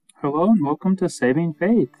Hello and welcome to Saving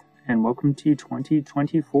Faith, and welcome to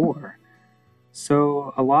 2024.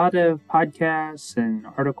 So, a lot of podcasts and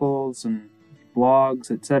articles and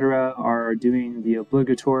blogs, etc., are doing the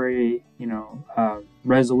obligatory,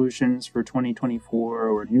 resolutions for 2024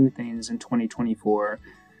 or new things in 2024.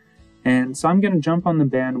 And so I'm going to jump on the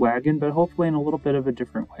bandwagon, but hopefully in a little bit of a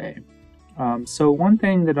different way. So one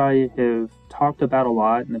thing that I have talked about a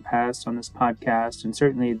lot in the past on this podcast, and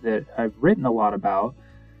certainly that I've written a lot about,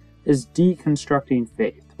 is deconstructing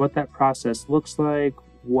faith, what that process looks like,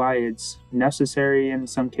 why it's necessary in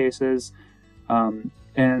some cases.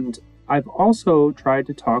 And I've also tried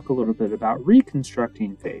to talk a little bit about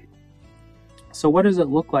reconstructing faith. So what does it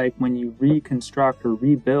look like when you reconstruct or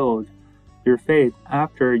rebuild your faith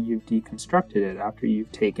after you've deconstructed it, after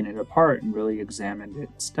you've taken it apart and really examined it,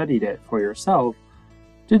 studied it for yourself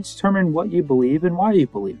to determine what you believe and why you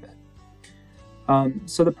believe it?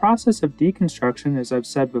 So the process of deconstruction, as I've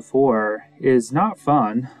said before, is not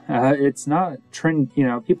fun. It's not trend.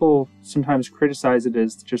 People sometimes criticize it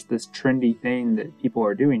as just this trendy thing that people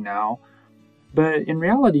are doing now. But in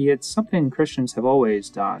reality, it's something Christians have always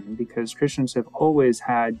done, because Christians have always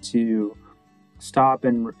had to stop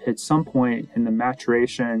and at some point in the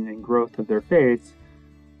maturation and growth of their faith,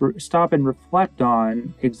 stop and reflect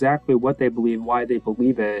on exactly what they believe, why they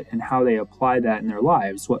believe it, and how they apply that in their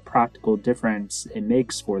lives, what practical difference it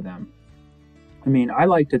makes for them. I mean, I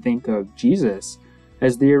like to think of Jesus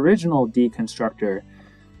as the original deconstructor,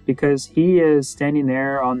 because he is standing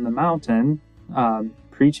there on the mountain,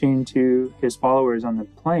 preaching to his followers on the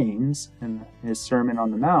plains in his Sermon on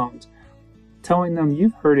the Mount, telling them,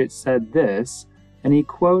 "You've heard it said this," and he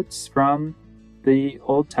quotes from the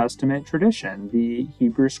Old Testament tradition, the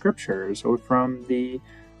Hebrew scriptures, or from the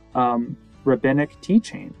rabbinic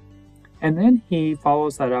teaching. And then he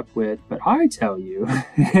follows that up with, "But I tell you,"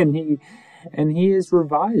 and he is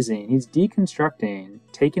revising, he's deconstructing,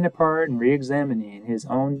 taking apart and re-examining his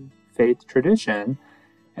own faith tradition,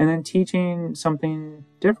 and then teaching something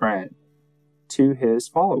different to his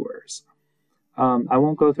followers. I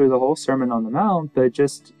won't go through the whole Sermon on the Mount, but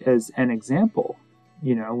just as an example,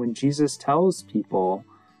 when Jesus tells people,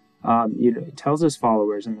 tells his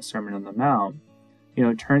followers in the Sermon on the Mount,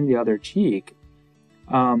 turn the other cheek,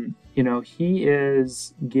 he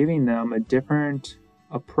is giving them a different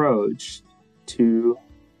approach to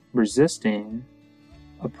resisting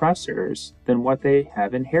oppressors than what they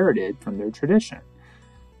have inherited from their tradition,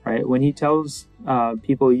 right? When he tells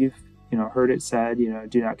people, you've heard it said,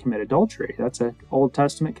 do not commit adultery. That's an Old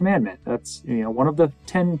Testament commandment. That's, one of the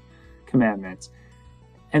 10 commandments.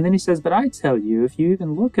 And then he says, "But I tell you, if you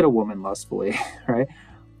even look at a woman lustfully," right?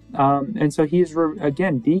 And so he's,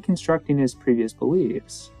 again, deconstructing his previous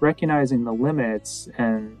beliefs, recognizing the limits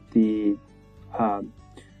and the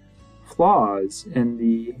flaws in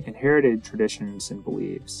the inherited traditions and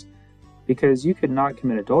beliefs. Because you could not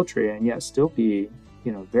commit adultery and yet still be,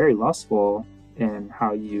 very lustful in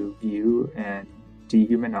how you view and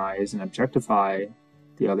dehumanize and objectify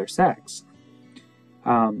the other sex.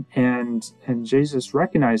 And Jesus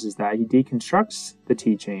recognizes that. He deconstructs the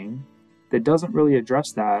teaching that doesn't really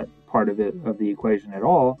address that part of the equation at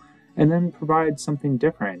all, and then provides something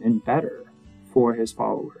different and better for his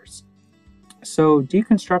followers. So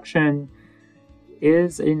deconstruction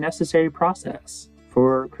is a necessary process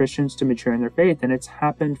for Christians to mature in their faith, and it's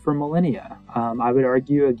happened for millennia. I would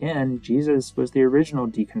argue, again, Jesus was the original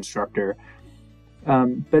deconstructor.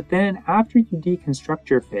 But then after you deconstruct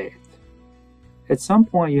your faith, at some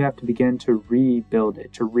point you have to begin to rebuild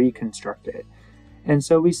it, to reconstruct it. And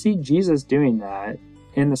so we see Jesus doing that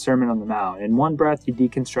in the Sermon on the Mount. In one breath he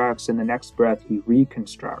deconstructs, in the next breath he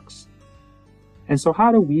reconstructs. And so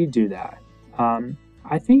how do we do that?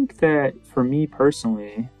 I think that for me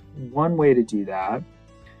personally, one way to do that,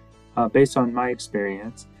 based on my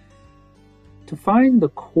experience, to find the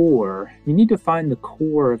core, you need to find the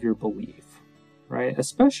core of your belief. Right?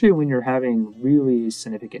 Especially when you're having really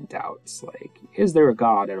significant doubts, like, is there a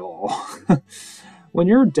God at all? When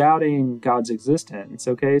you're doubting God's existence,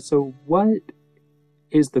 okay, so what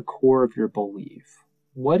is the core of your belief?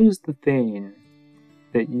 What is the thing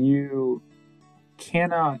that you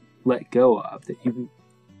cannot let go of, that you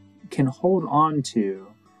can hold on to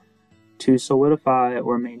solidify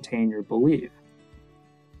or maintain your belief?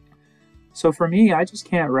 So for me, I just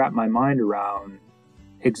can't wrap my mind around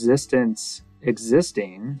existence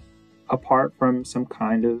existing apart from some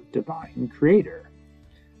kind of divine creator.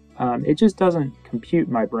 It just doesn't compute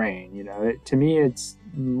my brain. To me, it's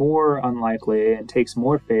more unlikely and takes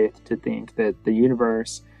more faith to think that the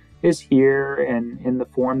universe is here and in the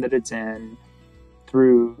form that it's in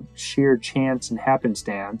through sheer chance and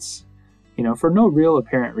happenstance, for no real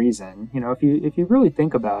apparent reason. If you really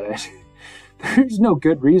think about it, there's no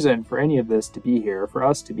good reason for any of this to be here, for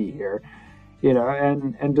us to be here,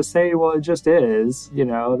 and to say, well, it just is,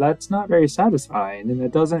 that's not very satisfying, and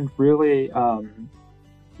it doesn't really,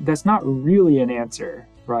 that's not really an answer,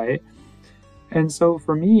 right? And so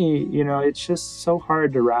for me, it's just so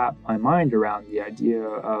hard to wrap my mind around the idea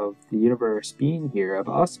of the universe being here, of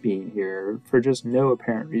us being here for just no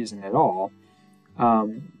apparent reason at all.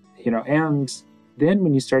 And then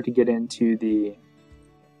when you start to get into the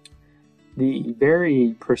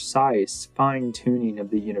very precise fine-tuning of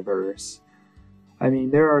the universe, I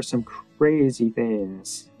mean, there are some crazy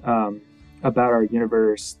things about our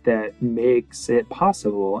universe that makes it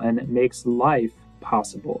possible, and it makes life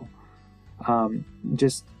possible.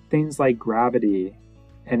 Just things like gravity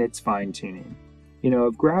and its fine-tuning.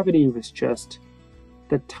 If gravity was just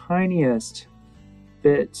the tiniest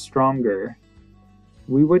bit stronger,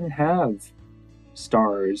 we wouldn't have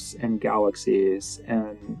stars and galaxies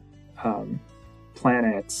and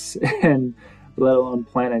planets, and let alone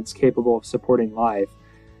planets capable of supporting life,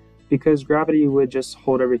 because gravity would just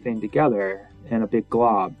hold everything together in a big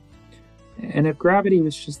glob. And if gravity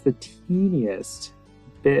was just the teeniest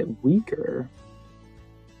bit weaker,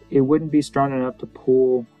 it wouldn't be strong enough to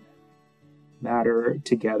pull matter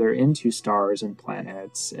together into stars and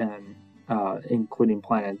planets, and including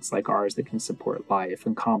planets like ours that can support life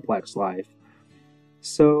and complex life.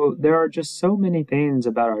 So there are just so many things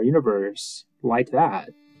about our universe like that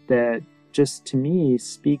just, to me,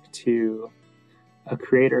 speak to a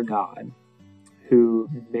creator God who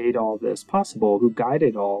made all this possible, who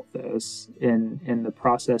guided all of this in the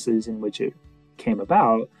processes in which it came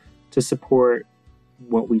about to support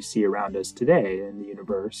what we see around us today in the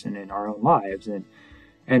universe and in our own lives,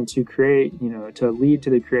 and to create, to lead to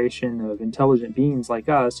the creation of intelligent beings like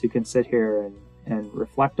us who can sit here and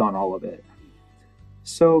reflect on all of it.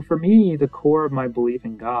 So for me, the core of my belief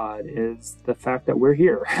in God is the fact that we're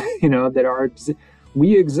here, that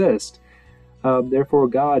we exist. Therefore,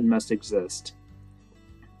 God must exist,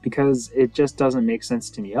 because it just doesn't make sense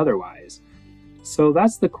to me otherwise. So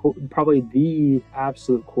that's probably the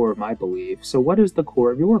absolute core of my belief. So what is the core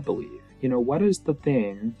of your belief? What is the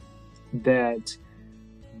thing that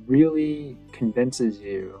really convinces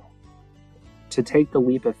you to take the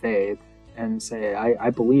leap of faith and say, I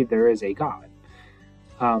believe there is a God?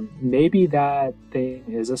 Maybe that thing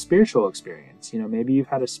is a spiritual experience. Maybe you've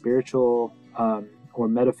had a spiritual or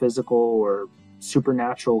metaphysical or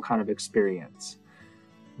supernatural kind of experience.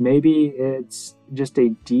 Maybe it's just a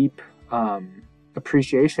deep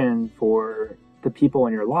appreciation for the people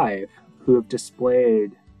in your life who have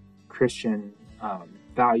displayed Christian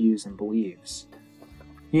values and beliefs.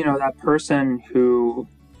 That person who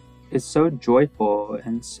is so joyful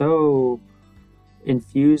and so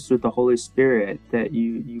infused with the Holy Spirit that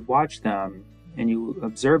you watch them and you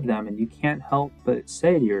observe them, and you can't help but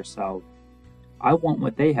say to yourself, I want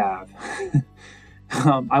what they have.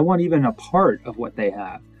 I want even a part of what they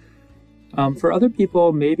have. For other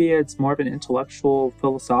people, maybe it's more of an intellectual,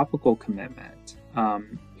 philosophical commitment.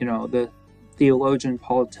 The theologian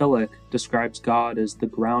Paul Tillich describes God as the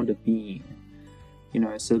ground of being.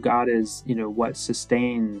 So God is, what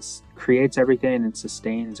creates everything and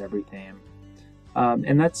sustains everything.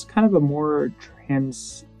 And that's kind of a more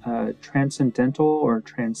transcendental or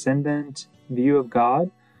transcendent view of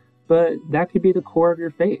God, but that could be the core of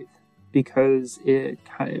your faith, because it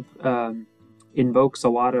kind of invokes a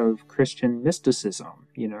lot of Christian mysticism.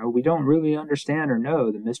 We don't really understand or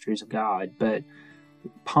know the mysteries of God, but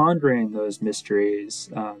pondering those mysteries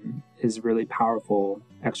is a really powerful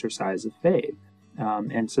exercise of faith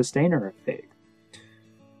and sustainer of faith.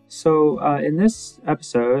 So in this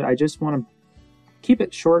episode, I just want to keep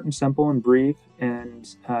it short and simple and brief,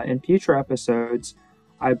 and in future episodes,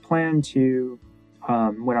 I plan to,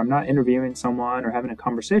 when I'm not interviewing someone or having a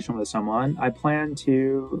conversation with someone, I plan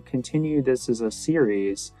to continue this as a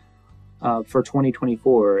series for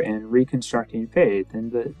 2024 and Reconstructing Faith,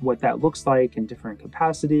 and what that looks like in different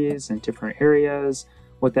capacities and different areas,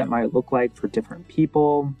 what that might look like for different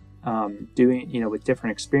people, doing, with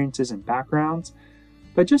different experiences and backgrounds.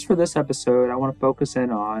 But just for this episode, I want to focus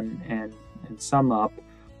in on and sum up.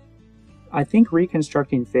 I think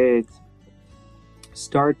Reconstructing Faith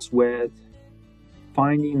starts with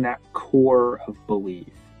finding that core of belief.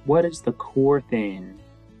 What is the core thing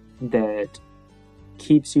that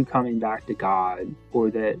keeps you coming back to God,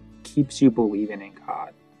 or that keeps you believing in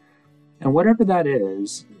God? And whatever that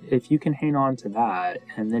is, if you can hang on to that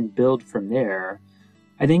and then build from there,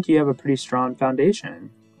 I think you have a pretty strong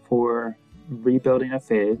foundation for rebuilding a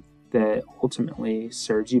faith that ultimately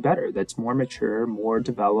serves you better, that's more mature, more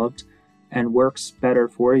developed, and works better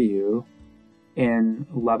for you in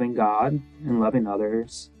loving God and loving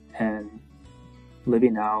others and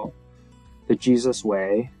living out the Jesus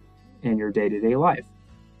way in your day-to-day life.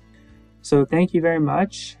 So thank you very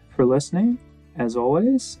much for listening, as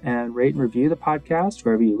always, and rate and review the podcast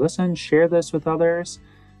wherever you listen. Share this with others.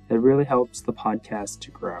 It really helps the podcast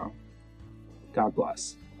to grow. God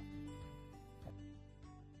bless.